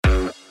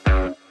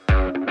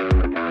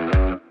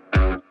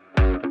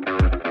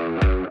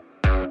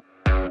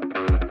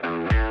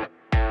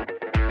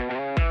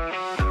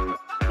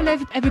Hello,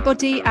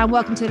 everybody, and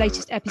welcome to the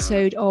latest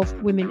episode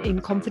of Women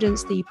in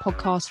Confidence, the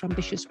podcast for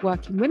ambitious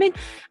working women.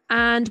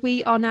 And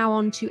we are now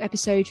on to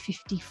episode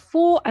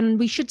 54. And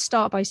we should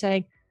start by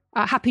saying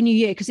Happy New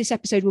Year, because this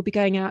episode will be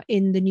going out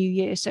in the new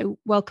year. So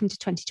welcome to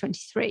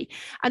 2023.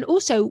 And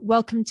also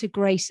welcome to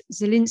Grace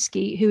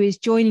Zielinski, who is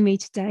joining me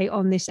today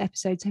on this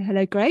episode. So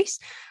hello, Grace.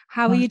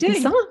 How are you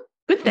doing?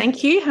 Good,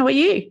 thank you. How are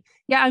you?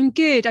 Yeah, I'm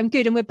good. And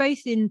we're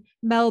both in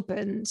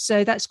Melbourne.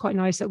 So that's quite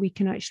nice that we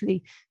can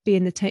actually be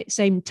in the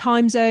same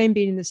time zone,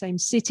 being in the same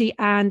city.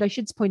 And I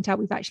should point out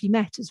we've actually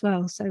met as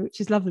well, so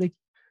which is lovely.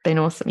 Been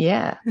awesome.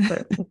 Yeah.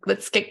 So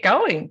let's get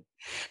going.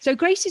 So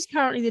Grace is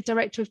currently the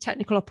Director of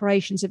Technical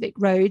Operations at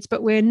VicRoads,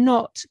 but we're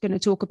not going to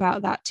talk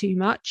about that too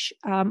much,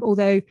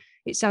 although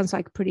it sounds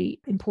like a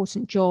pretty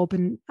important job.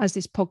 And as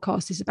this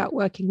podcast is about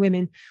working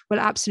women, we'll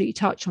absolutely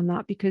touch on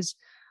that, because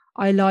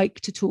I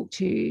like to talk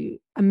to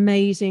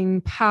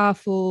amazing,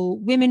 powerful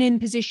women in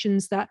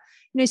positions that,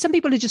 some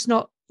people are just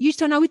not used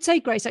to. And I would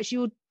say, Grace, actually,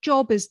 your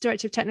job as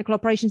Director of Technical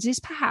Operations is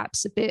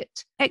perhaps a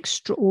bit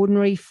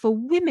extraordinary for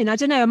women. I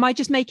don't know. Am I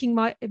making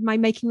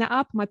that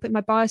up? Am I putting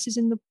my biases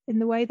in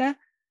the way there?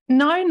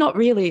 No, not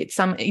really. It's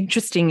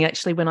interesting,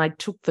 actually. When I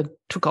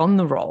took on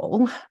the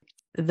role,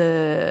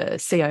 the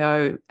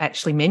CIO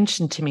actually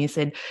mentioned to me,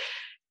 said,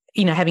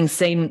 having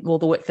seen all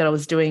the work that I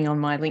was doing on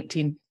my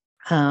LinkedIn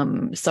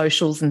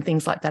socials and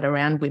things like that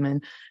around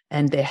women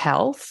and their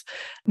health,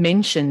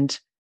 mentioned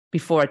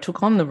before I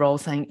took on the role,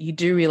 saying, you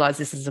do realise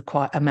this is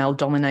quite a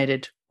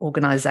male-dominated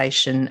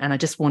organisation, and I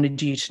just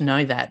wanted you to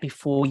know that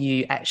before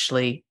you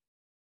actually,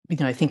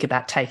 think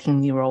about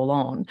taking the role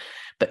on.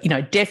 But,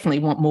 definitely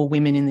want more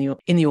women in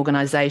the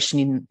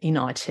organisation in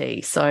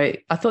IT. So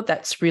I thought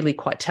that's really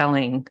quite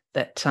telling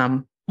that,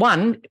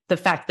 one, the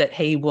fact that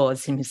he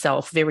was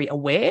himself very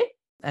aware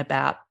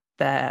about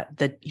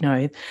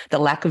the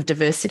lack of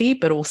diversity,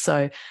 but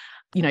also,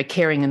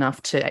 caring enough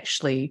to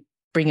actually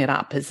bring it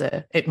up as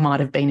it might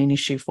have been an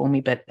issue for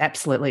me, but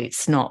absolutely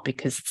it's not,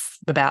 because it's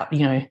about,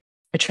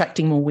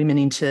 attracting more women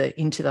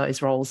into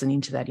those roles and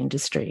into that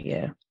industry.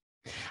 Yeah.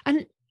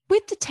 And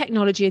with the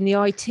technology and the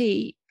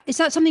IT, is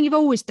that something you've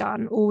always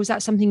done, or was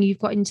that something you've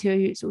got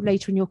into sort of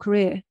later in your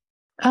career?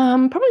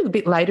 Probably a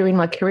bit later in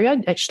my career.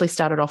 I actually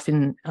started off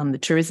in the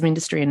tourism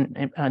industry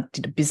and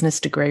did a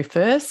business degree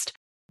first.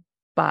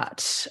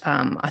 But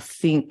I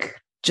think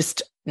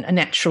just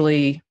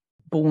naturally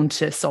born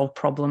to solve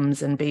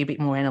problems and be a bit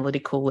more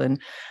analytical and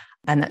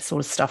that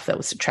sort of stuff, that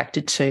was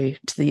attracted to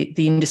the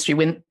industry,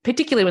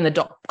 particularly when the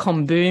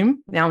dot-com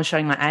boom, now I'm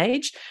showing my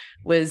age,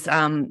 was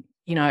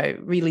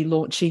really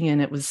launching,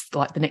 and it was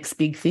like the next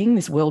big thing,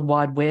 this World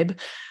Wide Web.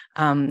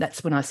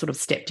 That's when I sort of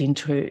stepped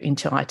into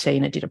IT,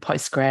 and I did a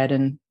postgrad,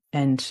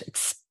 and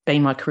it's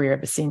been my career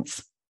ever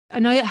since.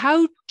 And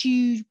how do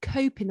you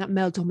cope in that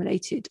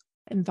male-dominated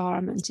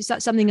environment? Is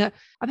that something that,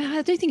 I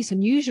don't think it's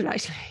unusual,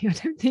 actually. I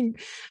don't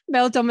think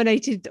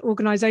male-dominated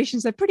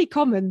organisations are pretty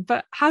common,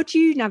 but how do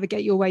you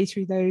navigate your way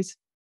through those?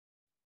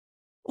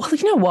 Well,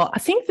 you know what? I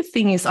think the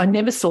thing is, I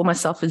never saw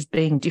myself as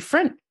being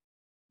different,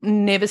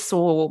 never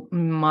saw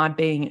my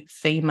being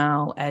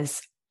female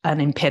as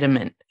an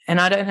impediment. And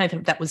I don't know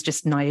if that was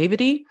just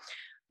naivety,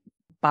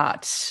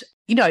 but,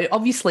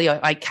 obviously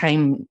I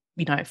came,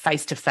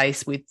 face to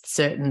face with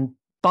certain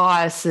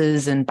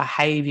biases and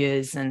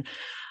behaviours, and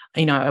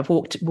I've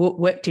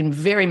worked in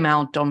very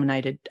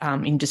male-dominated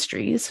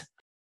industries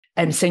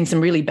and seen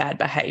some really bad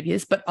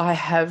behaviours, but I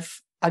have,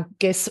 I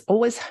guess,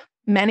 always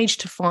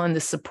managed to find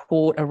the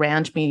support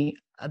around me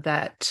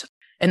that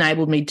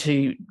enabled me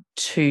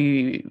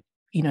to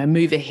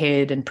move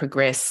ahead and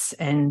progress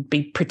and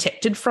be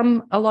protected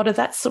from a lot of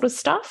that sort of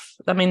stuff.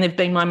 I mean, there've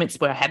been moments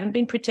where I haven't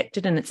been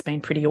protected and it's been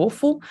pretty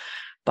awful,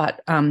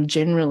 but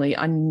generally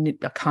I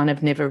kind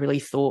of never really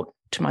thought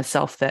to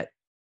myself that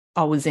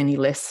I was any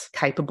less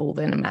capable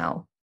than a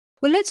male.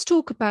 Well, let's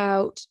talk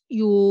about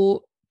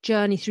your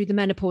journey through the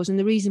menopause and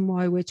the reason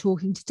why we're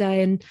talking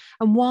today, and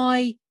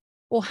why,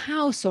 or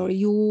how,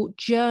 your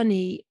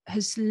journey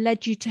has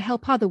led you to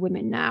help other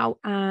women now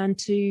and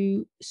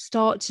to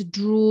start to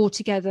draw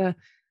together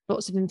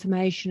lots of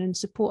information and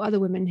support other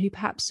women who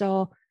perhaps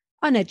are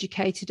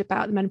uneducated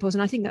about the menopause.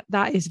 And I think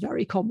that is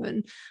very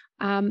common.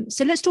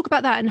 So let's talk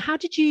about that. And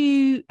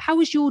how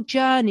was your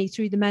journey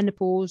through the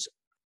menopause,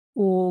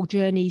 or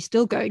journey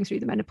still going through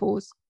the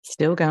menopause?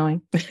 Still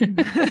going.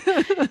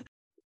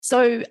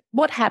 So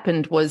what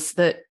happened was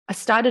that I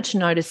started to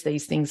notice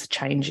these things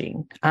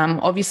changing.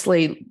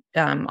 Obviously,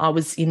 I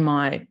was in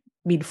my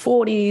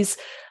mid-40s.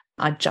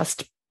 I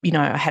just,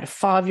 I had a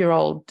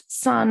 5-year-old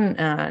son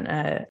and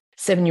a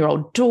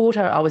 7-year-old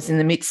daughter. I was in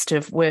the midst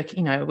of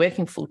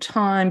working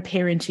full-time,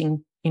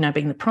 parenting,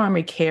 being the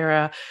primary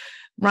carer,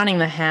 running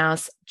the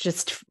house,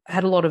 just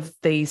had a lot of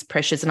these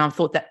pressures, and I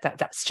thought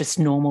that's just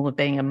normal of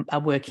being a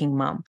working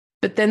mum.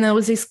 But then there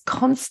was these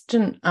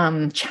constant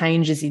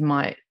changes in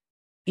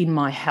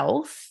my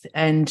health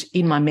and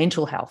in my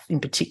mental health in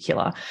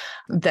particular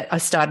that I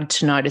started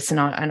to notice, and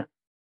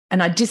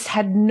I just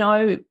had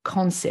no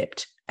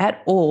concept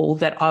at all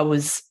that I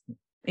was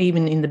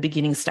even in the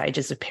beginning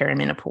stages of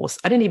perimenopause.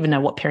 I didn't even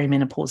know what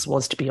perimenopause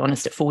was, to be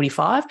honest, at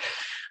 45,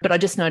 but I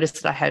just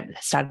noticed that I had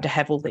started to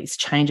have all these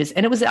changes,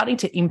 and it was starting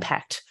to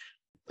impact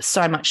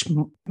so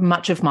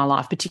much of my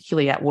life,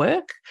 particularly at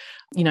work.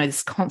 You know,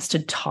 this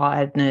constant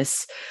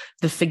tiredness,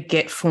 the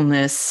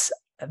forgetfulness,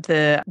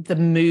 the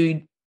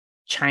mood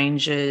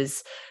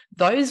changes.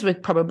 Those were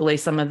probably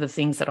some of the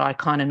things that I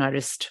kind of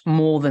noticed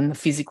more than the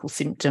physical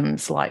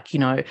symptoms, like, you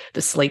know,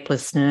 the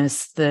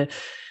sleeplessness, the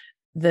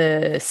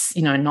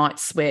night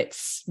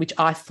sweats, which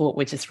I thought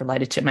were just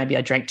related to maybe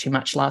I drank too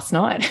much last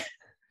night,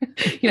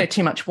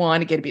 too much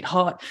wine to get a bit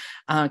hot,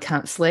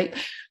 can't sleep.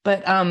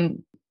 But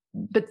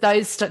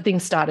those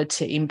things started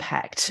to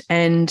impact.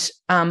 And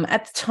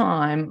at the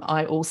time,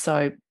 I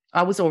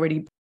was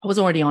already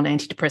on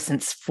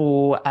antidepressants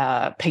for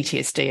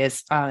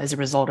PTSD as a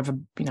result of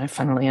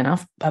funnily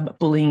enough, a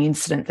bullying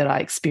incident that I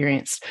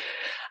experienced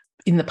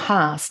in the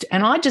past.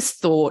 And I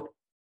just thought,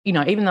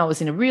 even though I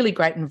was in a really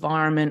great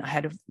environment, I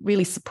had a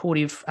really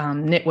supportive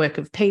network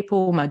of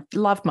people, I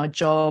loved my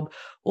job,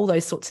 all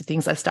those sorts of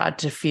things, I started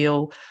to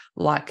feel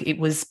like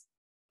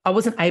I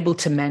wasn't able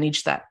to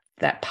manage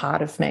that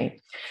part of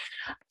me.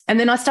 And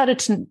then I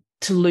started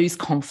to lose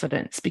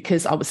confidence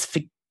because I was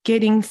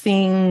forgetting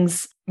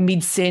things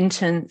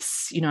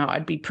mid-sentence.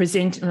 I'd be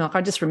presenting,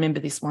 I just remember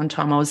this one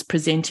time I was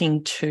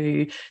presenting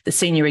to the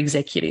senior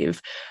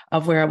executive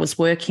of where I was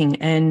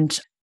working, and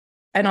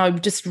I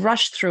just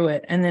rushed through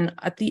it. And then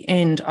at the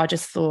end, I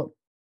just thought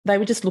they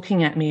were just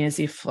looking at me as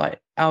if like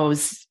I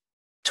was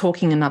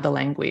talking another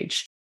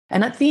language.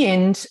 And at the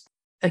end,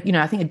 I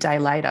think a day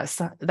later,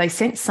 they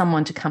sent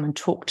someone to come and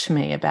talk to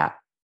me about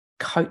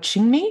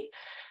coaching me.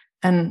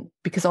 And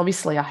because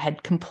obviously I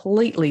had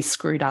completely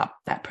screwed up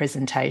that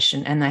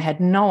presentation and they had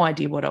no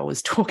idea what I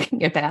was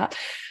talking about.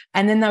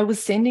 And then they were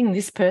sending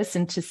this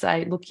person to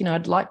say, look,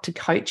 I'd like to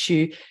coach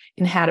you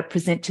in how to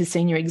present to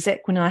senior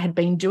exec, when I had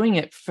been doing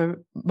it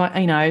for,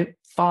 5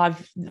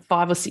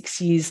 or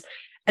 6 years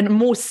and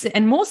more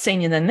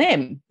senior than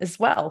them as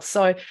well.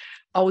 So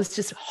I was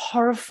just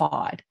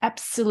horrified,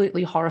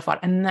 absolutely horrified.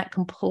 And that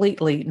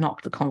completely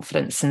knocked the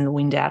confidence and the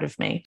wind out of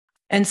me.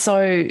 And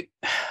so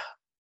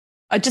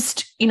I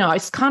just, I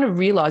just kind of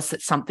realized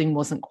that something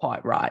wasn't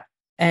quite right.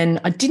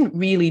 And I didn't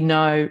really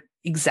know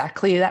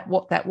exactly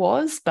what that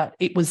was, but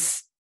it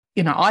was,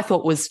 I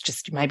thought was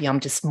just maybe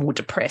I'm just more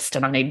depressed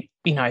and I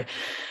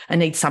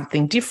need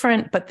something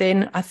different. But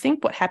then I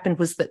think what happened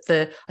was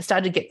that I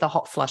started to get the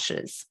hot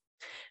flushes.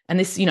 And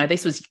this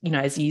was,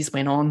 as years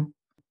went on,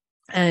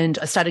 and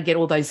I started to get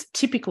all those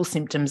typical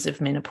symptoms of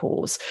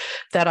menopause,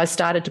 that I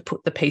started to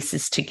put the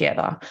pieces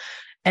together.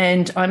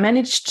 And I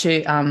managed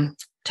to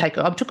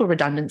I took a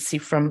redundancy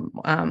from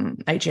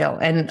AGL,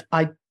 and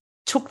I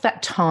took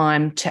that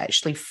time to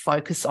actually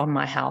focus on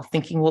my health,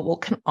 thinking, well,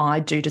 what can I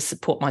do to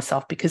support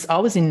myself? Because I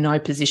was in no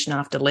position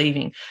after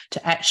leaving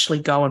to actually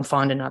go and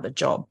find another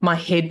job. My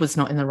head was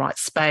not in the right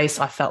space.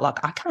 I felt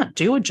like I can't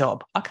do a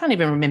job. I can't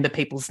even remember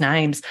people's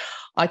names.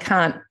 I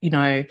can't,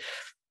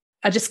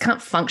 I just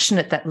can't function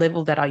at that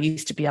level that I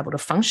used to be able to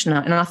function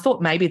at. And I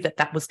thought maybe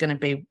that was going to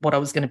be what I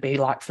was going to be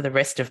like for the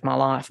rest of my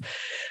life.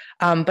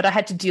 But I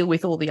had to deal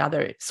with all the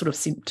other sort of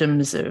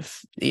symptoms of,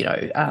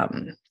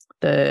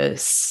 the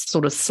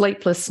sort of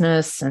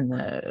sleeplessness and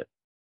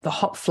the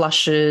hot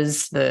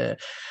flushes,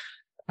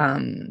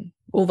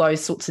 all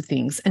those sorts of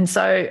things. And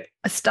so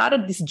I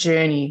started this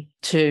journey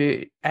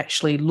to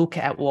actually look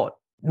at what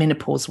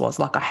menopause was.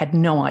 Like, I had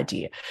no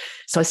idea.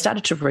 So I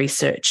started to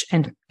research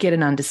and get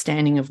an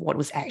understanding of what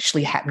was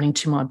actually happening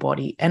to my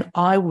body. And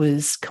I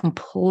was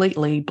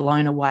completely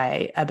blown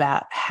away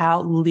about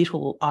how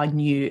little I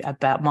knew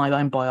about my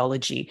own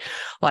biology,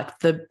 like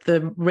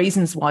the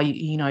reasons why,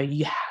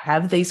 you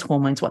have these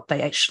hormones, what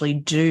they actually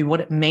do,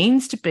 what it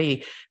means to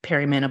be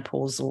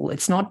perimenopausal.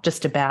 It's not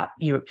just about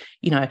you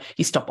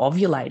stop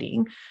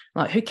ovulating.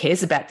 Like, who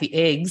cares about the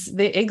eggs?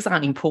 The eggs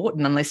aren't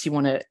important unless you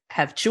want to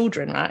have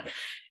children, right?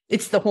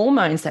 It's the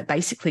hormones that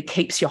basically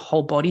keeps your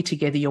whole body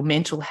together, your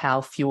mental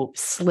health, your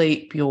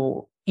sleep,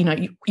 all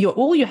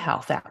your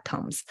health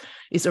outcomes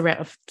is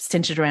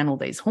centered around all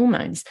these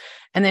hormones.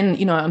 And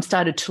then, I'm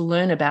started to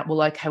learn about,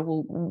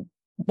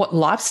 what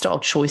lifestyle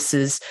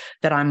choices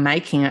that I'm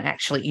making are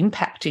actually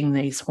impacting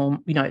these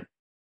hormones,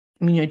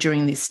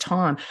 during this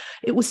time.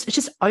 It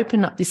just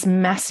opened up this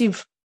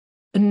massive,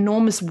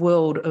 enormous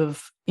world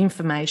of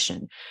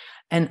information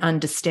and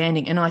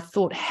understanding. And I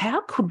thought,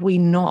 how could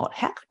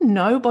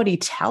nobody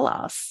tell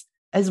us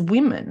as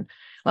women?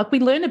 Like, we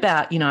learn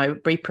about, a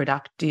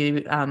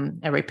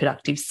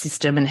reproductive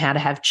system and how to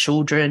have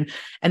children.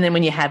 And then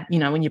when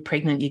when you're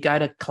pregnant, you go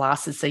to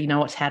classes so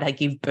how to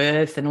give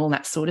birth and all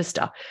that sort of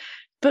stuff.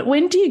 But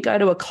when do you go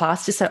to a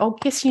class to say, oh,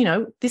 guess,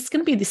 this is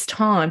going to be this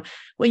time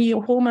when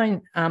your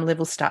hormone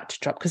levels start to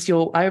drop because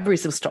your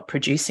ovaries will stop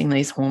producing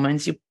these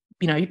hormones, your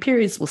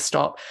periods will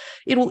stop.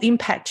 It will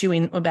impact you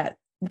in about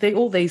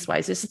all these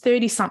ways. There's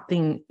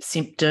 30-something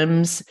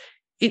symptoms.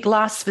 It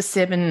lasts for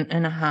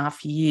 7.5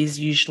 years,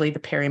 usually, the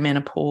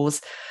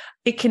perimenopause.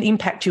 It can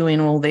impact you in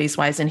all these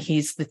ways. And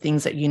here's the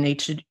things that you need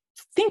to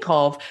think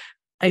of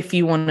if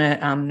you want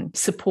to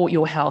support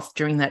your health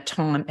during that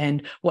time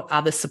and what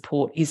other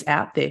support is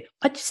out there.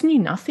 I just knew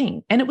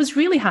nothing. And it was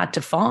really hard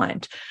to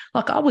find.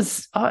 Like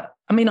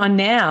I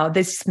now,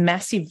 there's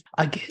massive,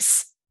 I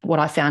guess, what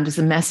I found is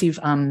a massive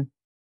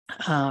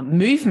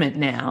movement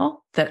now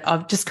that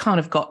I've just kind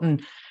of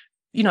gotten,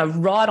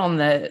 right on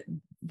the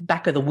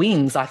back of the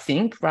wings, I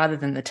think, rather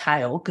than the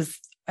tail, because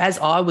as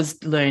I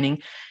was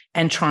learning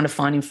and trying to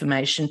find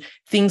information,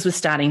 things were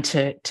starting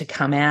to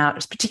come out,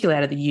 particularly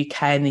out of the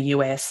UK and the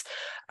US.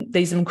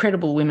 These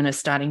incredible women are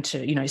starting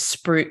to,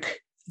 spruik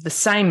the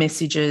same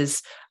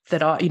messages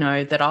that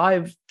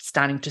I've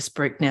starting to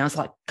spruik now. It's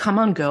like, come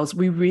on, girls,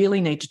 we really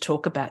need to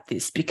talk about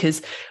this,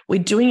 because we're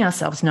doing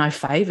ourselves no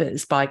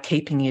favors by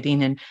keeping it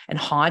in and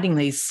hiding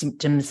these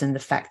symptoms and the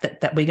fact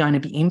that we're going to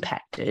be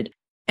impacted.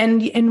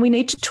 And we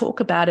need to talk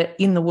about it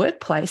in the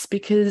workplace,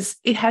 because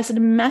it has a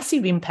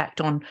massive impact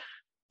on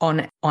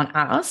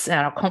us,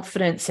 our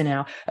confidence and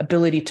our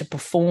ability to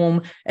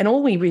perform. And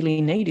all we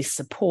really need is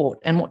support.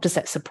 And what does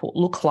that support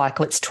look like?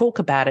 Let's talk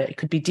about it. It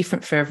could be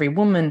different for every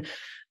woman.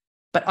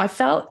 But I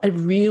felt a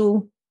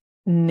real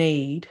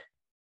need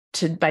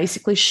to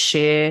basically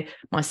share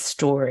my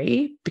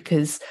story,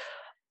 because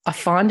I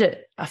find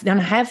it, and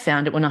I have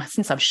found it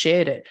since I've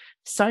shared it,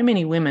 so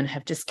many women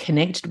have just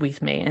connected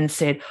with me and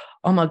said,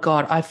 oh my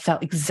God, I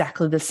felt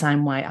exactly the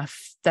same way.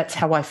 That's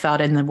how I felt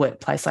in the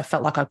workplace. I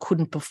felt like I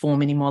couldn't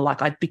perform anymore.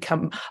 Like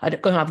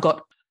I've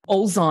got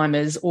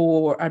Alzheimer's,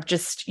 or I've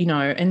just,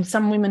 and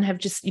some women have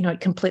just,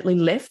 completely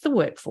left the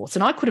workforce.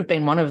 And I could have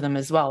been one of them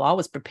as well. I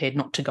was prepared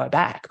not to go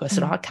back. I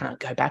said, I can't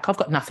go back. I've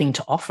got nothing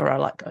to offer.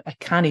 I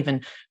can't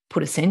even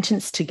put a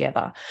sentence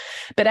together.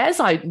 But as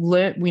I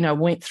learned,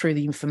 went through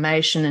the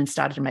information and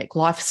started to make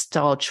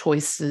lifestyle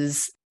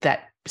choices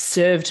that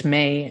served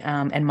me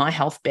and my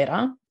health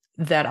better,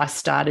 that I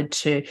started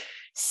to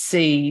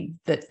see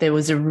that there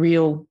was a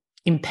real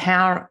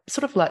empowering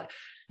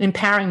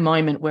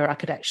moment where I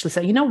could actually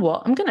say, you know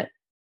what, I'm going to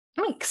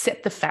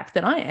accept the fact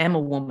that I am a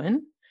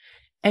woman.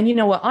 And you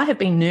know what, I have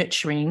been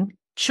nurturing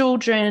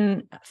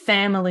children,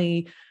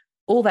 family,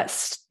 all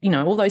that,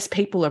 all those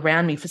people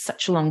around me for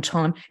such a long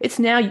time. It's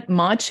now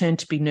my turn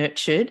to be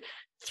nurtured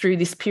through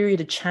this period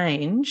of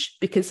change,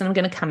 because I'm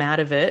going to come out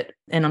of it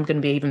and I'm going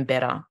to be even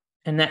better.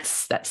 And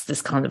that's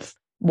this kind of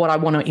what I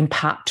want to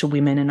impart to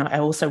women. And I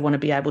also want to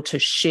be able to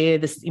share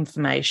this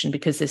information,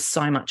 because there's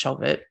so much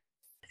of it.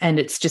 And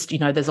it's just,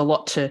 there's a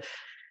lot to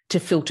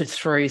filter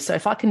through. So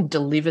if I can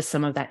deliver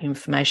some of that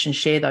information,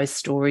 share those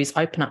stories,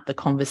 open up the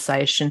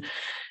conversation,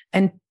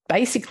 and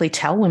basically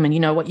tell women,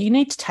 you know what, you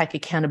need to take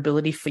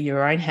accountability for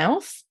your own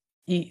health.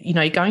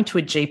 You're going to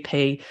a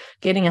GP,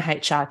 getting a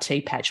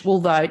HRT patch,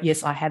 although,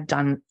 yes, I have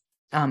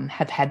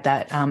had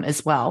that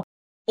as well.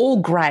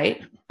 All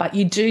great, but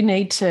you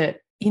need to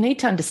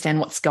understand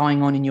what's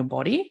going on in your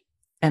body.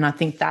 And I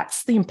think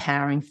that's the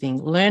empowering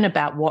thing. Learn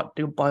about what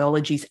your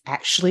biology is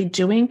actually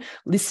doing.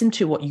 Listen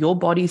to what your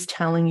body's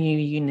telling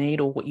you need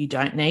or what you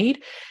don't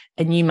need,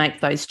 and you make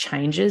those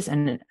changes.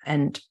 And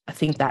I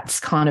think that's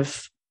kind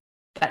of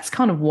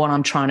what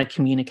I'm trying to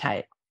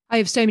communicate. I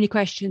have so many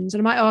questions,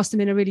 and I might ask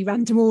them in a really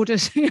random order,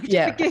 so you have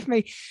to forgive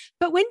me.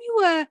 But when you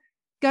were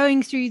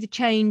going through the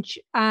change,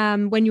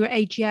 when you were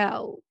at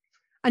AGL,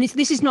 and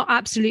this is not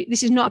about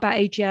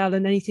AGL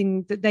and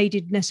anything that they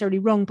did necessarily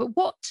wrong, but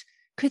what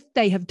could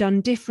they have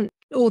done different,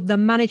 or the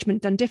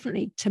management done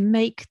differently, to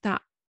make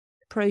that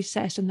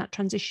process and that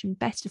transition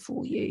better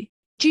for you?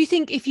 Do you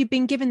think if you'd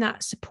been given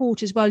that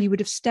support as well, you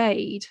would have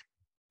stayed?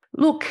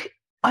 Look,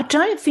 I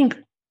don't think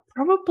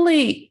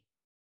probably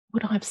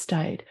would I have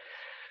stayed.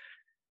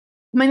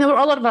 I mean, there were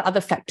a lot of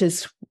other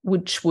factors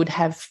which would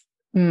have,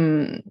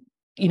 made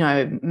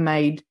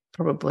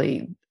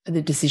probably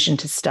the decision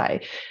to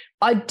stay.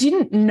 I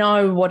didn't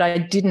know what I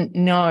didn't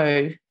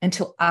know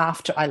until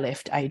after I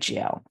left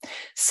AGL.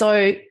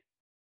 So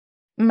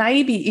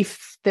maybe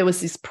if there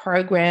was this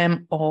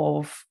program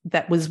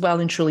that was well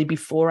and truly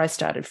before I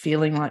started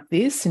feeling like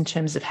this, in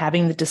terms of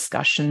having the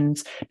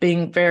discussions,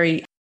 being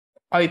very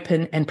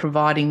open and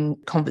providing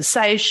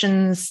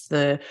conversations,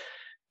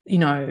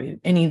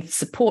 any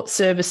support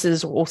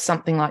services or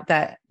something like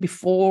that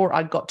before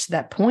I got to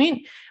that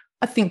point,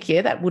 I think,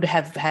 that would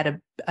have had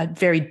a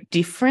very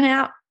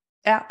different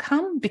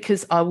outcome,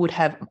 because I would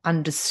have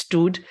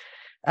understood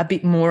a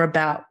bit more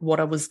about what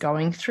I was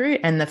going through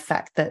and the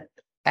fact that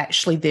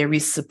actually there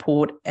is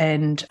support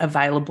and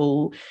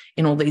available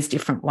in all these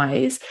different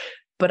ways.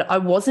 But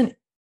and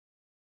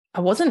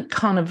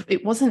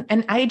AGL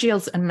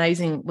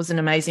was an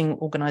amazing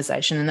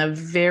organisation, and they're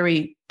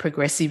very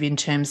progressive in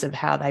terms of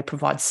how they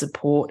provide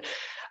support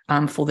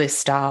for their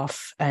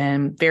staff,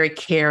 and very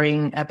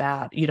caring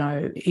about,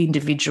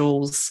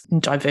 individuals,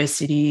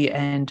 diversity,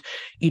 and,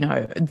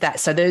 that.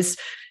 So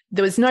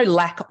there was no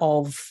lack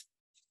of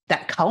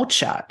that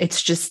culture.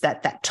 It's just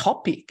that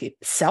topic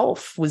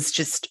itself was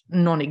just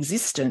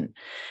non-existent.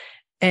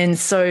 And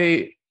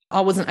so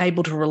I wasn't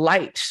able to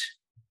relate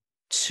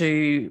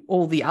to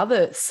all the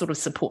other sort of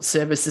support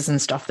services and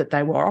stuff that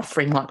they were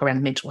offering, like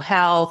around mental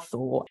health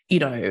or,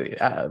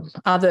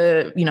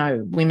 other,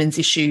 women's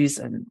issues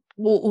and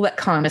all that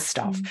kind of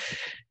stuff,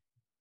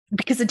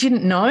 because I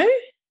didn't know.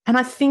 And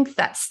I think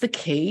that's the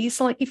key.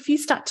 So like if you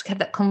start to have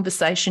that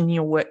conversation in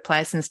your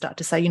workplace and start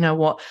to say, you know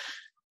what,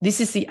 this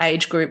is the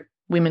age group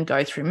women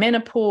go through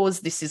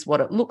menopause, this is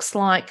what it looks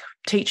like,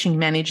 teaching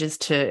managers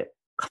to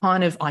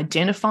kind of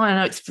identify. I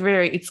know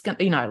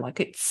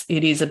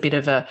it is a bit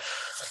of a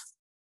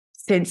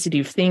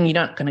sensitive thing. You're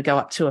not going to go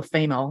up to a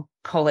female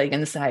colleague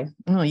and say,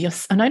 oh,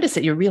 yes, I noticed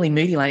that you're really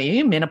moody lately,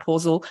 you're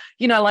menopausal.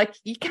 Like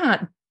you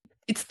can't,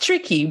 it's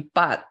tricky,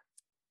 but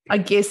I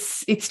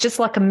guess it's just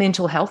like a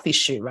mental health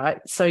issue, right?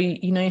 So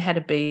you know how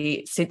to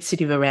be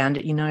sensitive around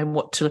it, you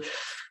know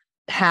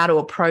how to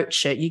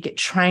approach it. You get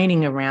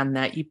training around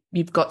that.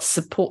 You've got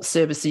support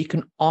services you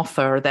can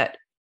offer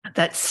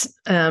that's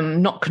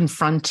not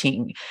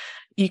confronting.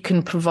 You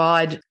can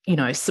provide,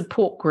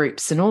 support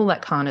groups and all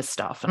that kind of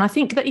stuff. And I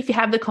think that if you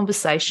have the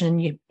conversation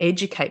and you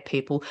educate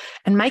people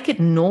and make it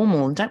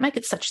normal and don't make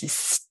it such this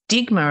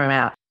stigma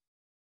about,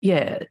 you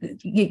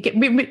get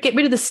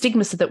rid of the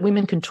stigma so that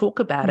women can talk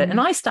about it. And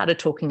I started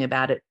talking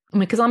about it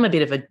because I'm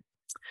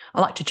I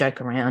like to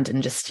joke around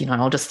and just,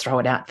 I'll just throw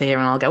it out there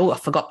and I'll go, oh, I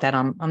forgot that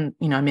I'm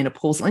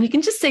menopausal. And you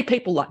can just see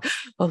people like,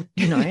 oh,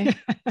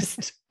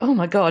 just, oh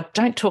my God,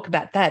 don't talk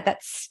about that.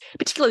 That's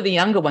particularly the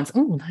younger ones.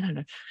 Oh,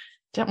 no.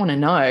 Don't want to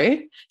know.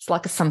 It's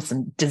like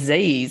some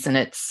disease, and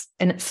it's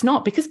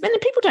not, because many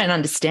people don't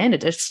understand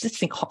it. They just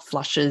think hot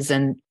flushes,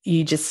 and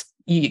you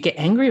get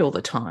angry all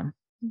the time,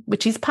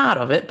 which is part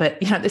of it. But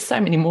there's so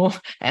many more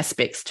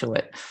aspects to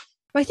it.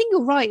 I think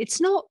you're right.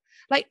 It's not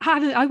like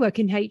I work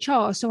in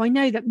HR, so I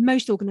know that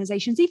most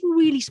organisations, even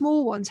really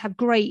small ones, have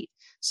great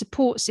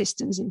support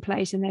systems in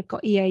place, and they've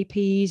got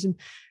EAPs.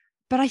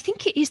 But I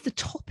think it is the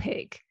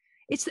topic.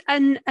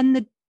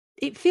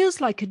 It feels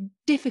like a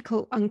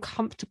difficult,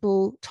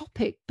 uncomfortable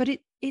topic, but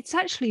it's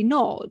actually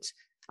not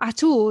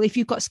at all if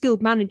you've got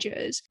skilled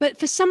managers. But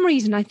for some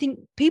reason, I think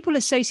people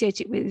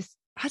associate it with,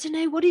 I don't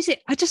know, what is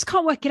it? I just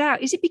can't work it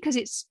out. Is it because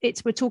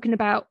we're talking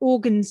about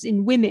organs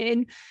in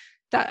women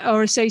that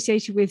are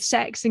associated with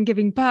sex and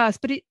giving birth?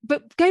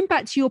 But going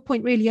back to your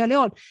point really early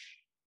on,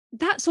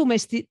 that's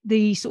almost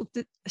the sort of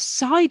the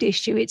side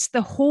issue. It's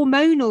the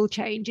hormonal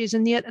changes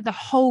and the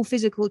whole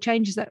physical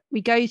changes that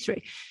we go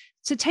through.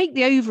 To take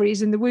the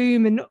ovaries and the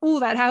womb and all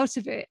that out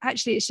of it,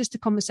 actually, it's just a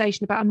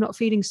conversation about, I'm not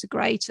feeling so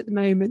great at the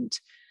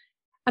moment.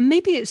 And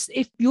maybe it's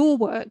if your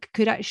work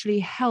could actually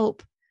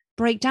help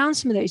break down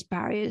some of those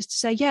barriers to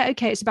say, yeah,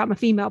 okay, it's about my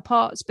female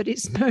parts, but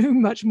it's so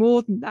much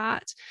more than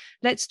that.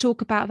 Let's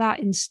talk about that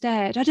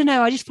instead. I don't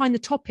know. I just find the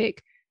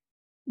topic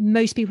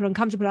most people are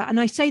uncomfortable at. And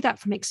I say that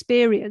from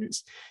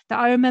experience, that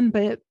I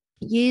remember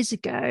years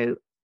ago,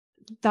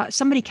 that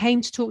somebody came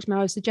to talk to me.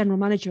 I was the general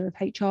manager of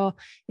HR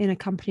in a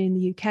company in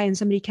the UK, and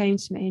somebody came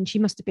to me, and she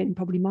must have been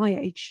probably my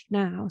age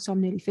now, so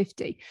I'm nearly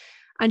 50.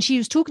 And she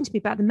was talking to me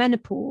about the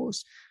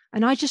menopause.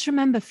 And I just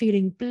remember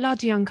feeling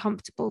bloody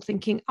uncomfortable,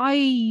 thinking,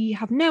 I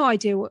have no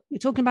idea what you're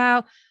talking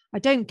about. I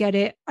don't get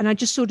it. And I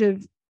just sort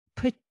of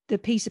put the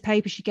piece of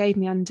paper she gave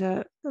me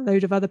under a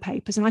load of other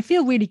papers. And I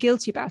feel really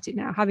guilty about it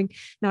now, having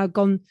now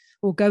gone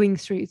or going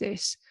through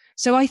this.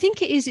 So I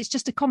think it's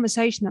just a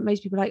conversation that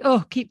most people are like,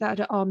 oh, keep that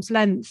at arm's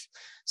length.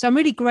 So I'm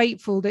really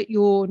grateful that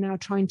you're now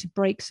trying to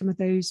break some of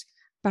those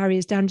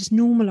barriers down, just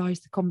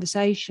normalize the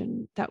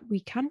conversation, that we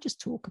can just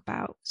talk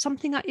about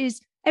something that is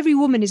every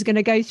woman is going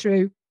to go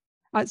through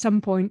at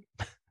some point.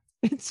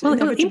 It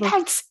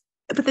impacts,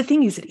 but the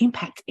thing is, it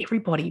impacts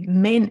everybody,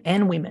 men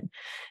and women.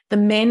 The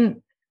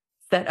men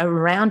that are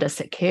around us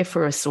that care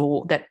for us,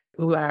 or that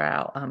who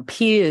are our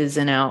peers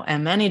and our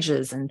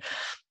managers, and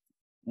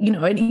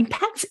it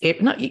impacts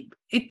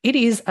it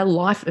is a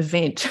life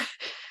event,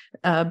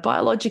 a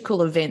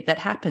biological event that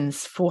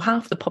happens for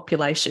half the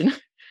population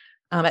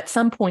at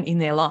some point in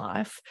their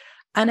life,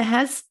 and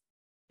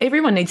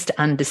everyone needs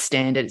to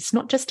understand it. It's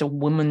not just a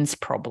woman's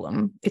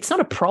problem. It's not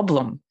a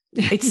problem.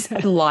 It's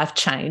a life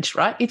change,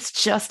 right? It's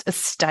just a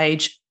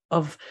stage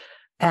of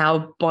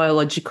our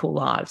biological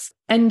lives.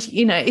 And,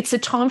 it's a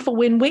time for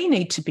when we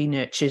need to be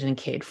nurtured and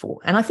cared for.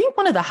 And I think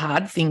one of the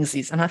hard things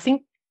is, and I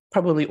think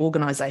probably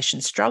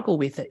organisations struggle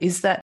with it, is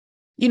that,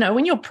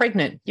 when you're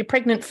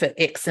pregnant for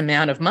X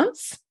amount of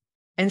months.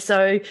 And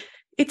so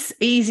it's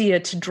easier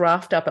to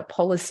draft up a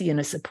policy and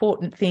a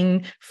support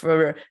thing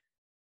for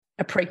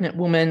a pregnant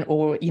woman,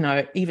 or,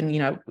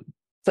 even,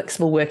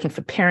 flexible working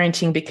for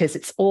parenting, because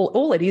it's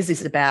all it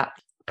is about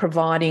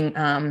providing,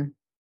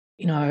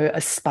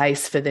 a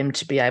space for them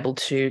to be able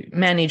to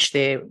manage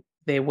their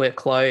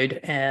workload,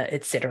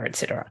 et cetera, et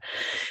cetera.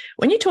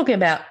 When you're talking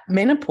about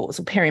menopause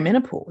or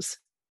perimenopause,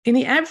 in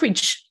the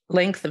average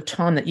length of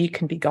time that you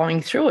can be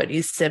going through it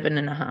is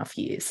 7.5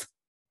 years,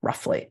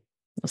 roughly,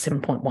 or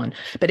 7.1.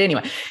 But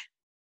anyway,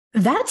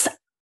 that's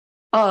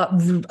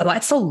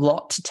a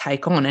lot to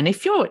take on. And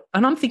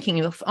I'm thinking,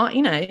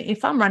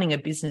 if I'm running a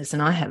business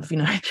and I have,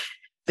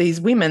 these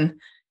women,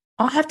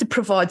 I have to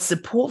provide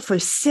support for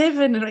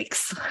 7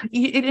 weeks.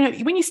 You know,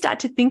 when you start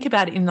to think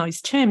about it in those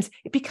terms,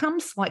 it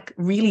becomes like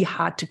really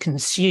hard to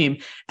consume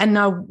and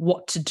know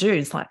what to do.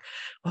 It's like,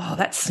 oh,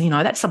 that's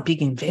a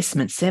big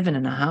investment,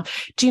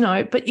 7.5. Do you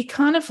know? But you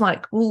kind of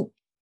like, well,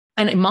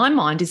 and in my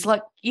mind is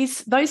like,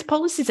 is those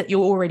policies that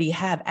you already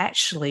have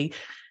actually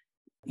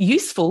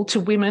useful to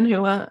women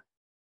who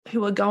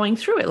are going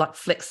through it, like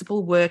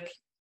flexible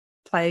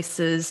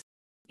workplaces,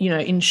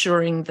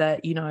 ensuring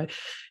that,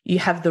 you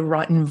have the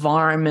right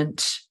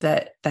environment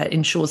that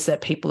ensures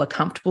that people are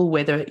comfortable,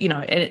 whether,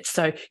 and it's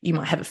so you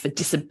might have it for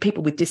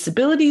people with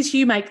disabilities,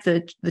 you make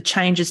the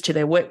changes to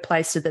their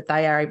workplace so that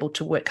they are able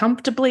to work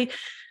comfortably.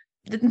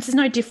 There's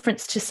no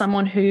difference to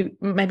someone who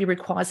maybe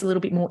requires a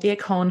little bit more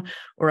aircon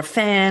or a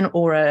fan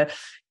or a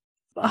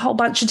whole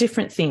bunch of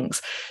different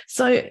things.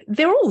 So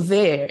they're all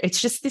there. It's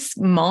just this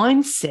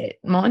mind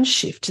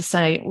shift to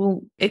say,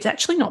 well, it's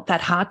actually not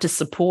that hard to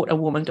support a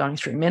woman going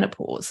through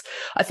menopause.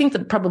 I think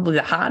that probably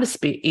the hardest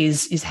bit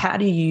is how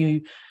do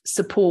you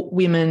support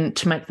women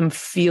to make them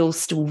feel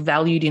still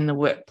valued in the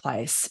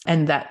workplace,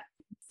 and that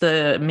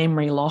the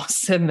memory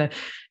loss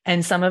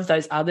and some of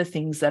those other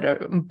things that are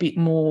a bit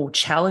more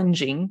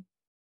challenging,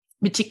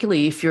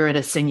 particularly if you're at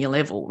a senior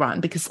level,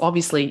 right? Because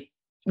obviously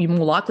you're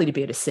more likely to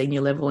be at a senior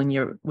level when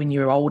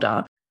you're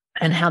older,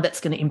 and how that's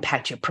going to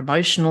impact your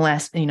promotional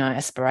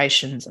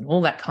aspirations and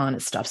all that kind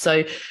of stuff.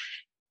 So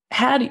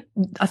I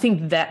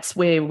think that's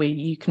where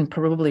you can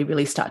probably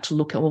really start to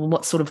look at, well,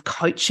 what sort of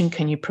coaching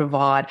can you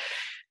provide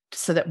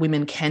so that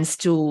women can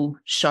still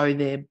show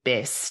their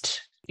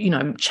best,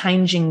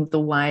 changing the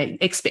way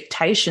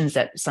expectations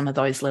at some of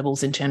those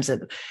levels in terms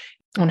of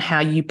on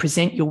how you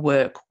present your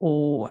work,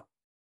 or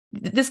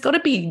there's got to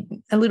be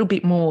a little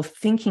bit more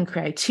thinking,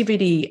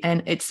 creativity,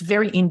 and it's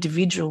very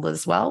individual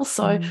as well.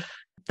 So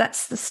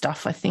that's the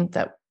stuff I think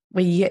that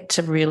we're yet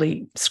to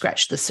really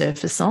scratch the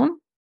surface on.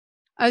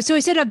 So I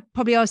said I'd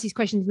probably ask these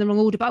questions in the wrong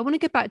order, but I want to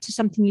go back to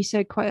something you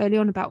said quite early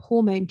on about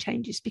hormone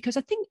changes, because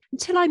I think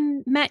until I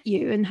met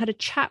you and had a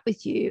chat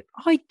with you,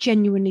 I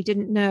genuinely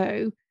didn't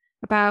know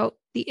about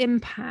the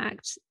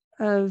impact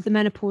of the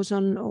menopause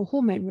on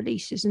hormone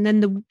releases, and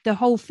then the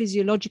whole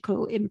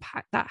physiological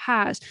impact that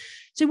has.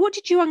 So what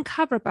did you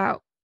uncover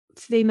about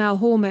female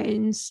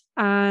hormones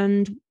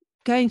and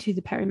going through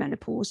the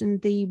perimenopause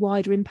and the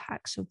wider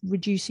impacts of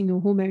reducing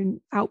your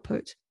hormone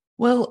output?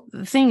 Well,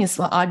 the thing is,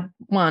 that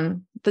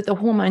the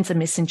hormones are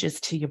messengers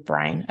to your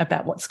brain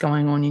about what's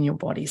going on in your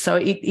body. So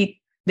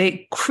they're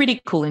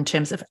critical in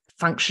terms of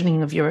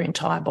functioning of your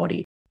entire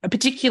body,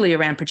 particularly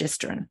around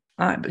progesterone,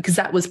 because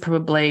that was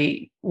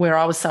probably where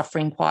I was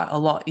suffering quite a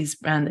lot, is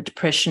around the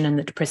depression and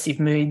the depressive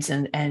moods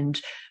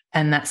and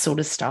that sort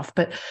of stuff.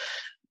 But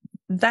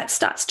that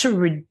starts to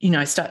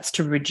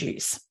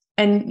reduce,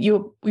 and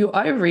your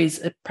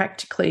ovaries are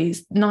practically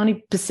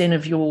 90%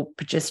 of your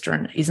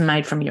progesterone is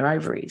made from your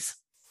ovaries.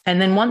 And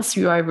then once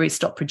your ovaries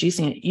stop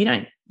producing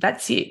it,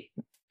 that's it.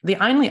 The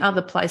only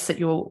other place that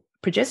your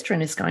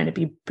progesterone is going to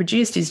be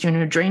produced is your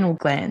adrenal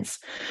glands.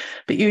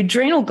 But your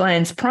adrenal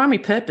glands' primary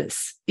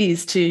purpose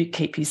is to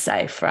keep you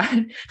safe,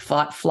 right?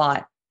 Fight,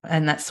 flight,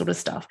 and that sort of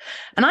stuff.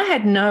 And I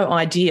had no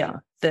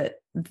idea that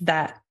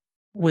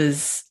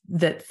was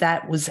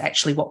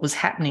actually what was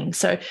happening.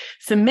 So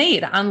for me,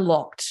 it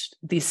unlocked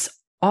this,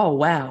 oh,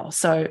 wow.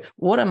 So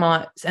what am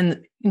I,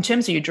 and in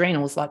terms of your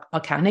adrenals, like,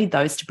 okay, I need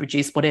those to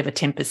produce whatever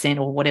 10%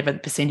 or whatever the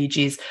percentage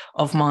is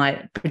of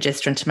my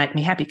progesterone to make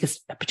me happy, because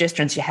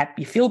progesterone's your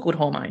happy, feel good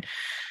hormone.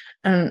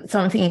 And so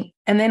I'm thinking,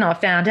 and then I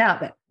found out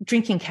that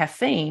drinking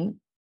caffeine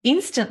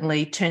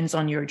instantly turns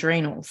on your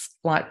adrenals.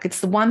 Like,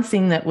 it's the one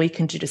thing that we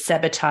can do to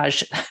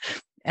sabotage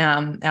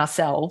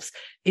ourselves,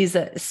 is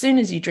that as soon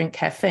as you drink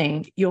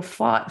caffeine, your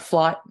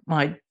flight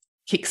mode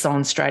kicks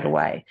on straight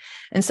away.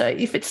 And so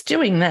if it's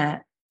doing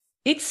that,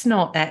 it's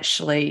not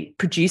actually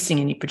producing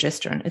any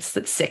progesterone. It's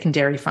that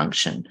secondary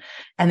function.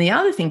 And the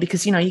other thing,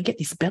 because, you get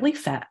this belly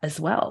fat as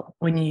well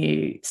when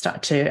you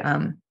start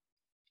to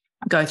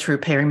go through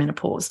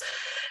perimenopause.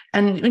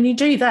 And when you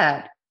do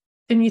that,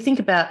 and you think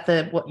about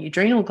what your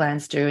adrenal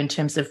glands do in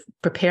terms of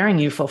preparing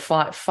you for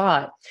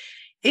fight,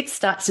 it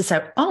starts to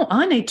say, oh,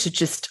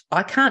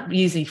 I can't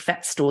use the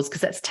fat stores because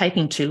that's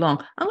taking too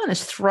long. I'm going to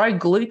throw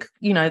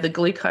the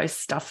glucose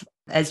stuff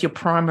as your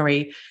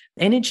primary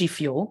energy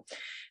fuel.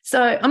 So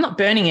I'm not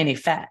burning any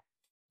fat.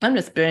 I'm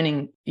just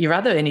burning your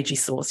other energy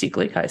source, your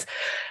glucose.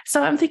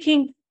 So I'm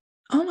thinking,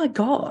 oh, my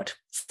God.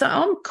 So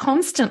I'm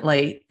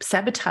constantly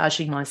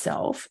sabotaging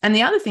myself. And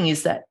the other thing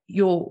is that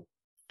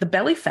the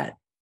belly fat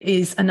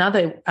is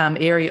another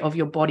area of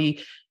your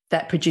body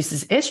that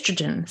produces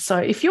estrogen. So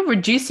if you're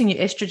reducing your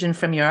estrogen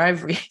from your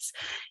ovaries,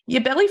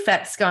 your belly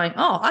fat's going,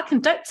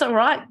 that's all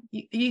right.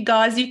 You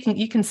guys,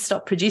 you can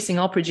stop producing.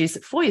 I'll produce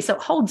it for you. So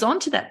it holds on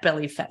to that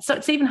belly fat. So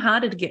it's even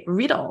harder to get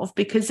rid of,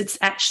 because it's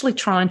actually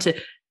trying to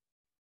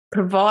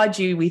provide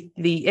you with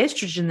the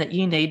estrogen that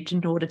you need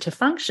in order to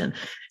function.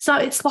 So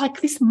it's like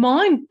this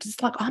mind,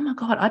 it's like, oh my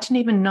God, I didn't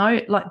even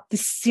know, like,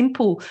 this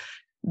simple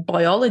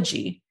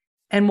biology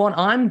and what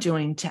I'm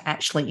doing to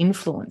actually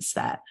influence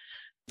that.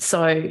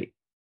 So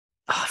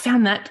I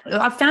found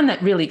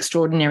that really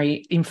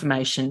extraordinary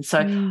information.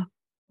 So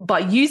by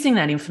using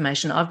that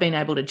information, I've been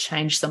able to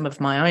change some of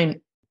my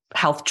own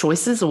health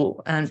choices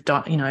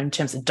in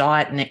terms of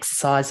diet and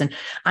exercise, and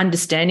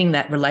understanding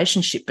that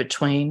relationship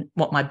between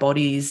what my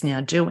body is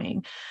now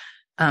doing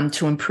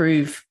to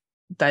improve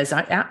those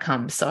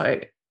outcomes.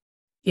 So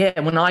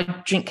yeah, when I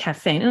drink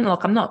caffeine, and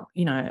I'm not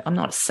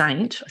a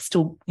saint, I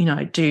still,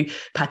 do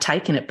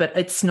partake in it, but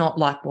it's not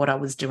like what I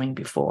was doing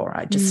before.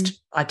 I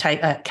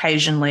take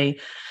occasionally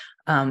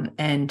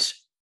and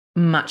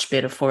much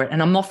better for it.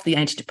 And I'm off the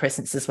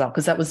antidepressants as well,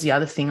 because that was the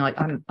other thing.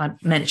 I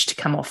managed to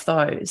come off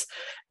those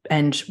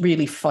and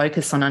really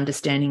focus on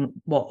understanding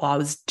what I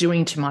was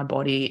doing to my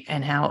body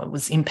and how it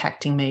was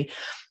impacting me.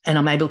 And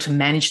I'm able to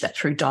manage that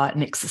through diet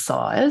and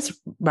exercise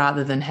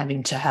rather than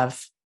having to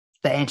have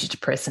the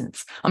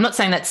antidepressants. I'm not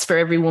saying that's for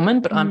every woman,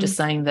 but I'm just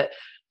saying that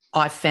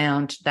I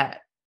found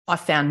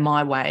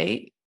my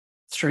way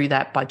through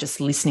that by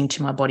just listening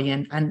to my body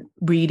and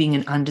reading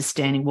and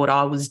understanding what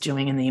I was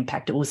doing and the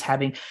impact it was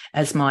having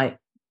as my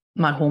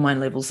hormone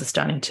levels are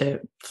starting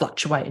to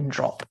fluctuate and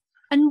drop.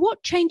 And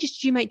what changes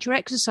did you make to your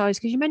exercise?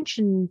 Because you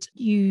mentioned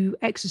you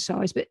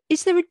exercise, but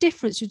is there a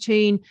difference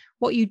between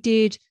what you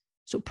did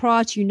sort of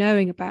prior to you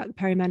knowing about the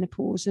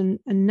perimenopause and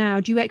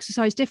now? Do you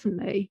exercise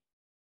differently?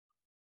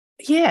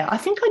 Yeah, I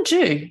think I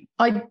do.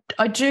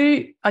 I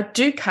do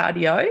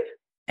cardio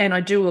and I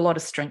do a lot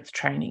of strength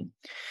training.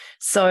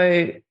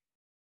 So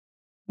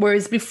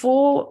whereas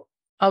before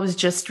I was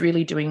just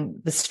really doing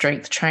the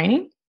strength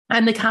training,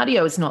 and the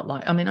cardio is not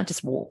like, I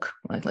just walk.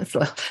 Like,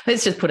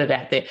 let's just put it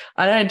out there.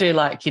 I don't do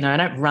I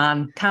don't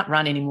run, can't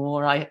run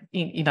anymore. I,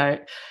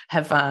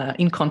 have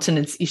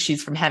incontinence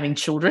issues from having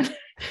children.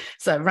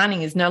 So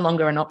running is no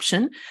longer an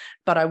option,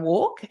 but I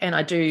walk and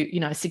I do,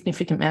 a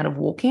significant amount of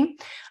walking.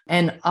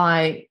 And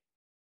I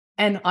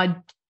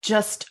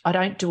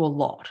don't do a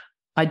lot.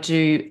 I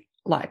do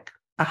like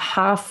a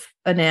half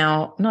an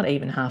hour, not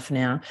even half an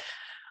hour.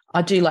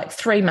 I do like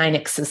 3 main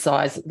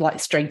exercises, like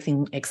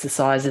strengthening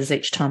exercises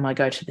each time I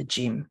go to the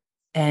gym.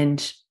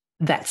 And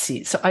that's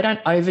it. So I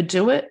don't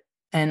overdo it,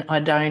 and I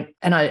don't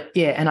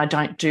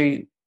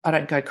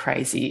go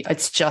crazy.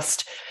 It's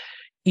just,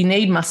 you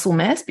need muscle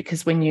mass,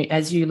 because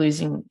as you're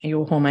losing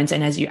your hormones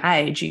and as you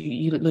age,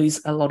 you lose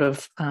a lot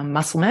of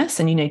muscle mass,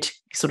 and you need to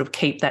sort of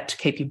keep that to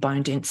keep your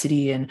bone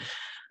density and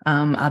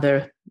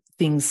other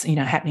things,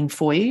 happening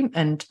for you.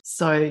 And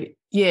so,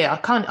 yeah,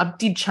 I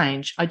did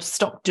change. I just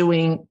stopped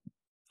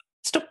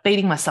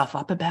beating myself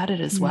up about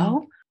it as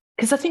well.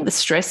 Because I think the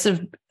stress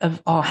of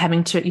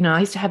having to, I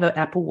used to have an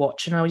Apple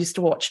Watch, and I used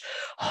to watch,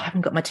 I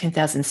haven't got my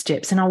 10,000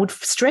 steps, and I would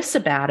stress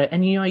about it.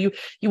 And, you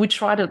would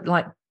try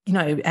to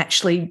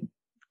actually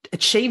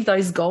achieve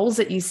those goals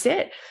that you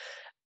set.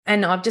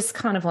 And I've just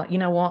kind of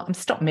I'm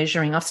stopped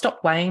measuring. I've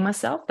stopped weighing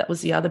myself. That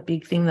was the other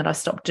big thing that I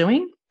stopped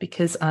doing,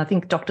 because I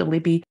think Dr.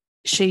 Libby,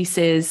 she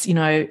says,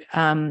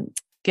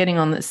 getting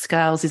on the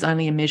scales is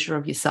only a measure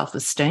of your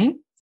self-esteem.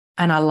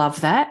 And I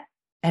love that.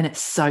 And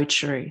it's so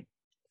true,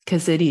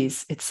 because it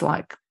is. It's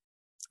like,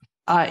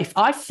 if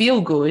I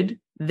feel good,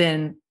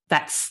 then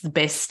that's the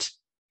best.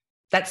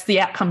 That's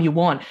the outcome you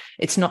want.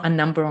 It's not a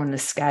number on the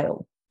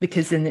scale,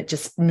 because then it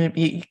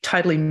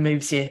totally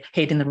moves your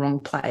head in the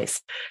wrong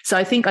place. So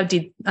I think I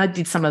did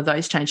some of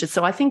those changes.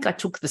 So I think I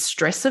took the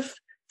stress of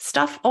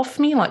stuff off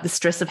me, like the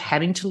stress of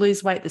having to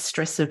lose weight, the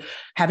stress of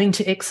having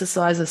to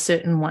exercise a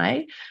certain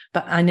way,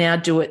 but I now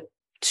do it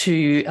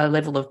to a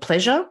level of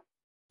pleasure.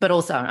 But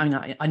also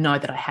I know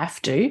that I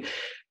have to,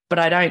 but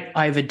I don't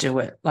overdo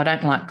it. I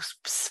don't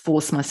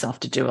force myself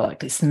to do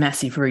like this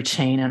massive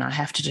routine, and I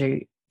have to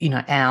do,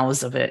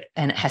 hours of it,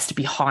 and it has to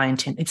be high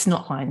intent. It's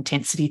not high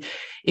intensity.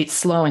 It's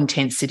slow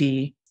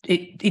intensity.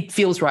 It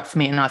feels right for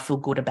me, and I feel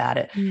good about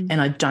it,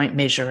 and I don't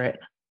measure it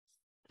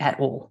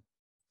at all.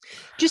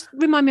 Just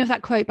remind me of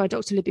that quote by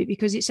Dr. Libby,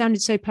 because it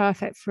sounded so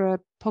perfect for a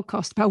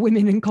podcast about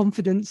women and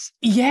confidence.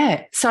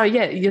 Yeah. So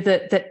getting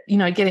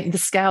the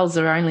scales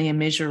are only a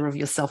measure of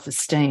your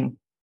self-esteem.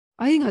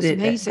 I think that's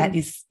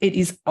amazing. It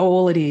is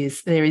all it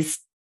is. There is,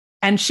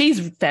 and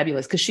she's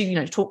fabulous, because she,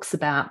 talks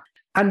about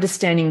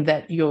understanding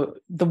that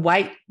the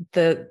weight,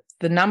 the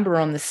number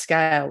on the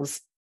scales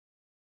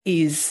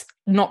is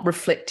not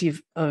reflective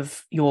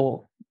of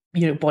your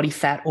body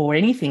fat or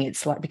anything.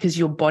 It's like, because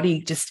your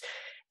body just,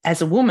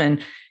 as a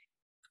woman,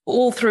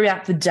 all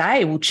throughout the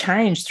day will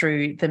change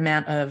through the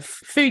amount of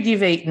food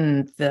you've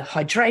eaten, the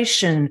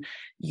hydration,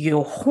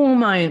 your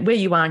hormone, where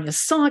you are in your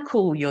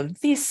cycle, you're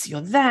this,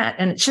 you're that.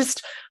 And it's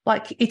just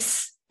like,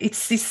 it's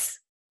this,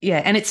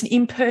 yeah. And it's an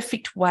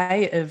imperfect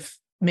way of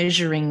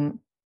measuring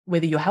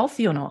whether you're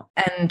healthy or not.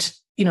 And,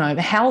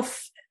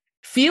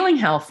 feeling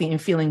healthy and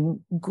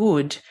feeling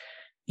good,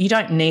 you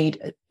don't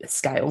need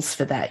scales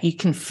for that. You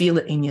can feel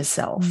it in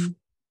yourself.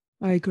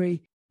 I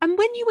agree. And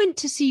when you went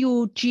to see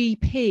your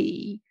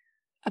GP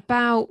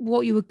about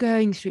what you were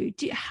going through,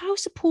 how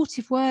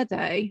supportive were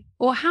they,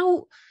 or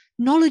how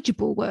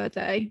knowledgeable were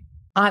they?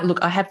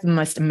 I have the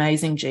most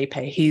amazing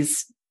GP.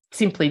 He's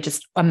simply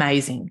just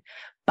amazing,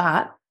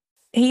 but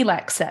he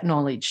lacks that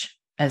knowledge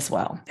as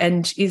well.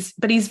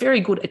 But he's very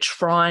good at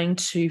trying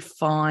to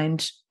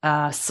find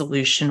a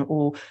solution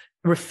or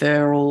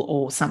referral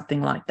or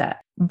something like that,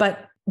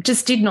 but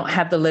just did not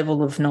have the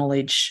level of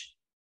knowledge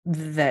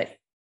that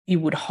you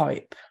would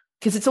hope,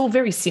 because it's all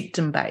very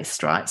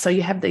symptom-based, right? So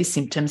you have these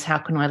symptoms, how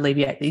can I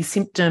alleviate these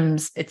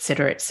symptoms, et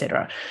cetera, et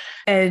cetera.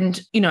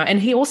 And, and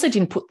he also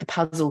didn't put the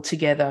puzzle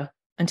together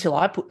until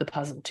I put the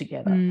puzzle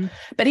together.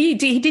 But he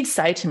did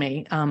say to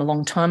me a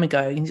long time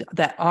ago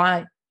that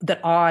I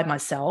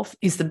myself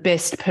is the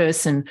best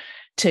person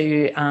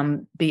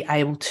to be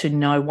able to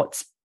know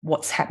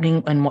what's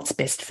happening and what's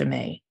best for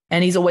me.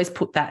 And he's always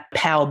put that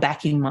power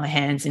back in my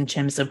hands in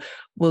terms of,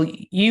 well,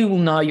 you will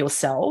know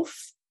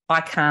yourself.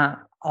 I can't,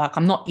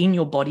 I'm not in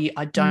your body.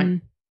 I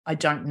don't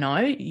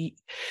know.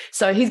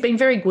 So he's been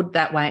very good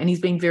that way, and he's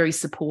been very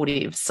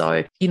supportive.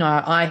 So,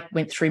 I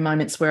went through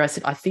moments where I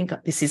said, I think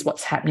this is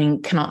what's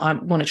happening. I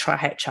want to try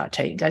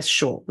HRT. He goes,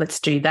 sure,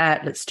 let's do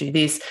that. Let's do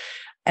this.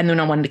 And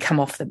then I wanted to come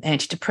off the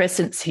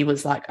antidepressants. He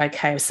was like,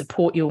 okay, I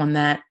support you on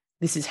that.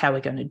 This is how we're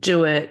going to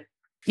do it.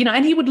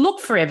 And he would look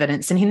for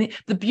evidence. And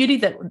the beauty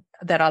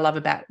that I love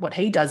about what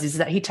he does is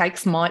that he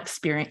takes my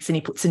experience and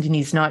he puts it in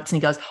his notes and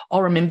he goes,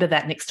 I'll remember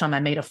that next time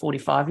I meet a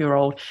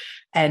 45-year-old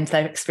and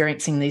they're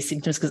experiencing these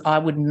symptoms, because I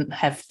wouldn't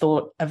have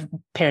thought of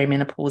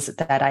perimenopause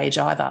at that age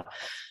either.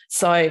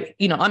 So,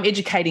 I'm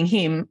educating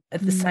him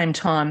at the same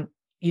time.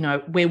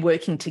 We're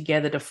working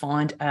together to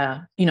find,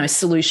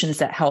 solutions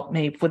that help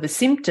me for the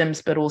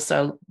symptoms, but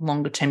also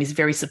longer term. He's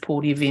very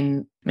supportive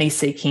in me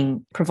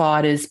seeking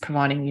providers,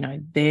 providing,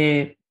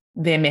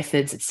 their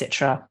methods,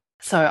 etc.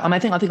 So I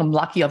think I'm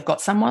lucky I've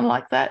got someone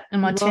like that in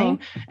my team.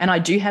 And I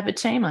do have a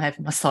team. I have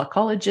my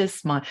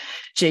psychologist, my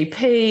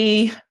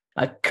GP,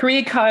 a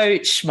career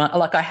coach.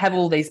 I have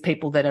all these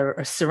people that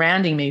are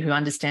surrounding me who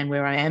understand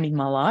where I am in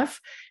my life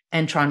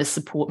and trying to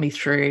support me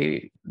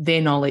through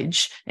their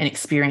knowledge and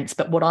experience.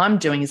 But what I'm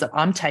doing is that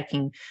I'm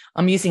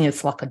using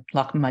it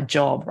like my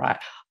job, right?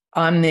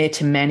 I'm there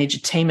to manage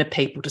a team of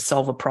people to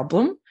solve a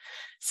problem.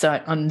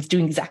 So I'm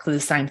doing exactly the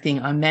same thing.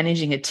 I'm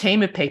managing a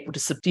team of people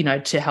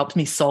to help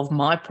me solve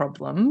my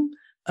problem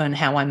and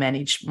how I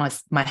manage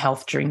my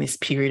health during this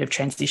period of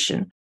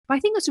transition. I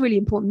think that's a really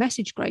important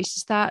message, Grace,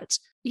 is that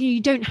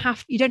you don't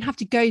have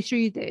to go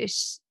through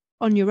this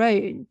on your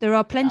own. There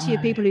are plenty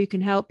of people who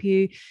can help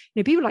you.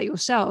 People like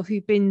yourself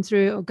who've been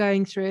through it or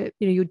going through it.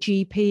 Your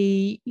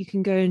GP, you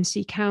can go and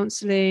see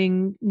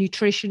counselling,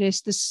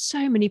 nutritionists. There's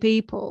so many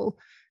people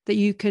that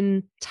you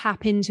can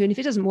tap into, and if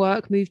it doesn't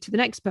work, move to the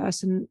next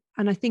person.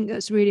 And I think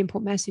that's a really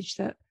important message,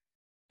 that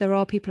there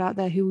are people out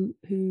there who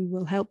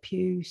will help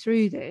you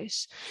through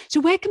this. So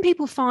where can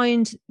people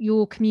find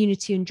your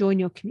community and join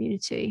your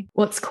community?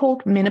 Well, it's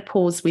called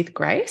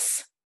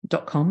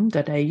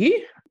menopausewithgrace.com.au.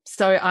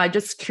 So I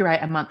just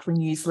curate a monthly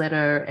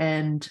newsletter,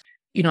 and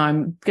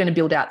I'm going to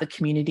build out the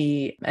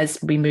community as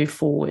we move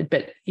forward.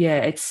 But yeah,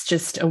 it's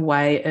just a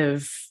way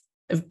of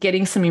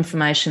getting some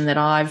information that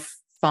I've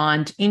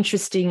find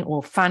interesting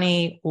or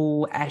funny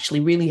or actually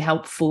really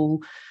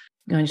helpful.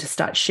 I'm going to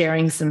start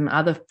sharing some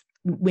other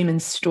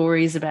women's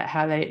stories about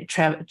how they're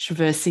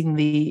traversing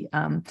the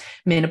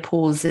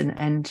menopause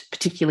and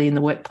particularly in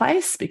the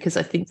workplace, because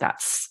I think I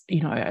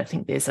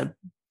think there's a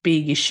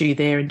big issue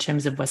there in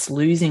terms of us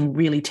losing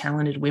really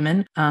talented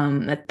women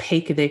at the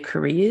peak of their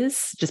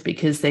careers just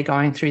because they're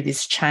going through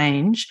this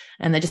change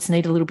and they just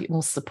need a little bit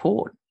more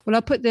support. Well,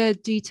 I'll put the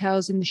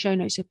details in the show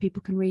notes so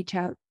people can reach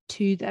out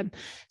to them.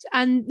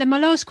 And then my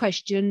last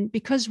question,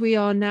 because we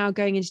are now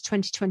going into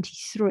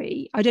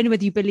 2023, I don't know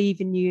whether you believe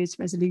in New Year's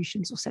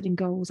resolutions or setting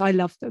goals. I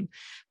love them.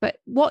 But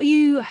what are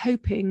you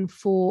hoping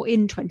for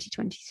in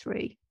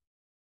 2023?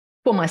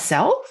 For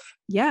myself?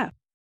 Yeah.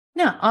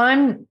 No,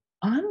 I'm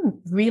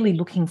really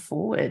looking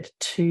forward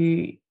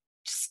to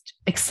just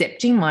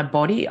accepting my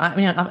body.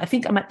 I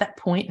think I'm at that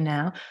point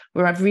now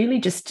where I've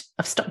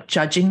stopped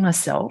judging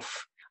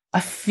myself. I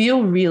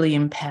feel really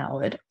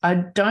empowered.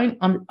 I'm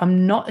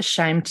not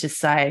ashamed to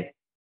say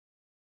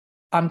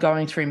I'm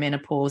going through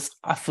menopause.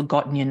 I've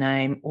forgotten your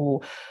name,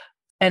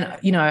 and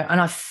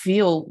I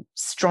feel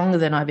stronger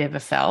than I've ever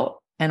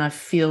felt. And I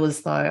feel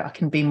as though I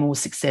can be more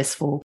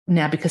successful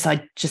now because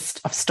I've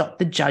stopped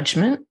the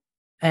judgment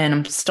and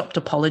I'm stopped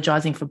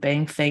apologizing for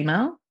being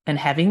female and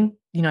having,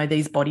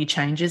 these body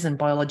changes and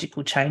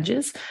biological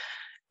changes.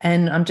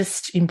 And I'm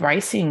just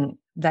embracing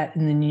that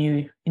in the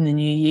new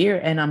year.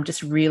 And I'm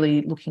just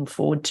really looking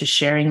forward to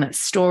sharing that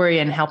story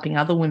and helping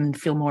other women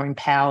feel more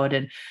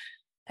empowered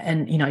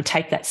and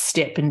take that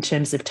step in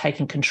terms of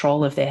taking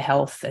control of their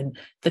health and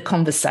the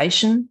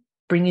conversation,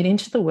 bring it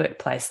into the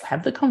workplace,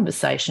 have the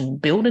conversation,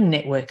 build a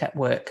network at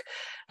work,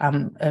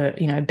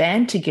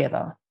 band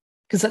together,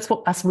 because that's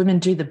what us women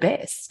do the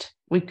best.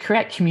 We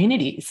create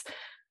communities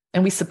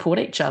and we support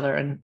each other.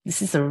 And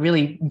this is a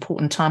really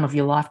important time of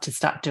your life to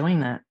start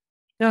doing that.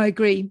 No, I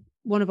agree.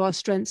 One of our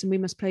strengths, and we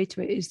must play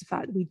to it, is the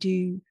fact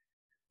that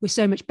we're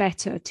so much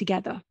better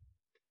together.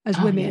 as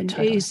women. Yeah,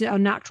 totally. It is our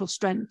natural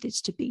strength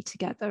is to be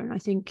together. And I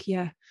think,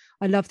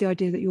 I love the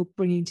idea that you're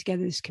bringing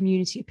together this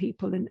community of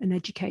people and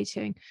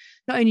educating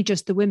not only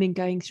just the women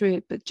going through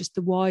it, but just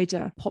the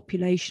wider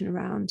population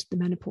around the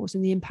menopause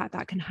and the impact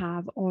that can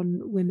have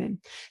on women.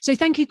 So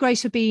thank you,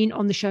 Grace, for being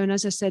on the show. And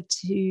as I said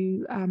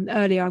to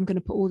earlier, I'm going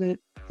to put all the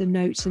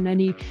notes and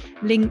any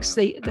links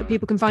that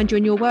people can find you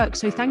in your work.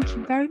 So thank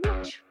you very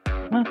much.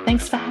 Well,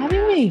 thanks for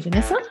having me,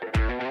 Vanessa.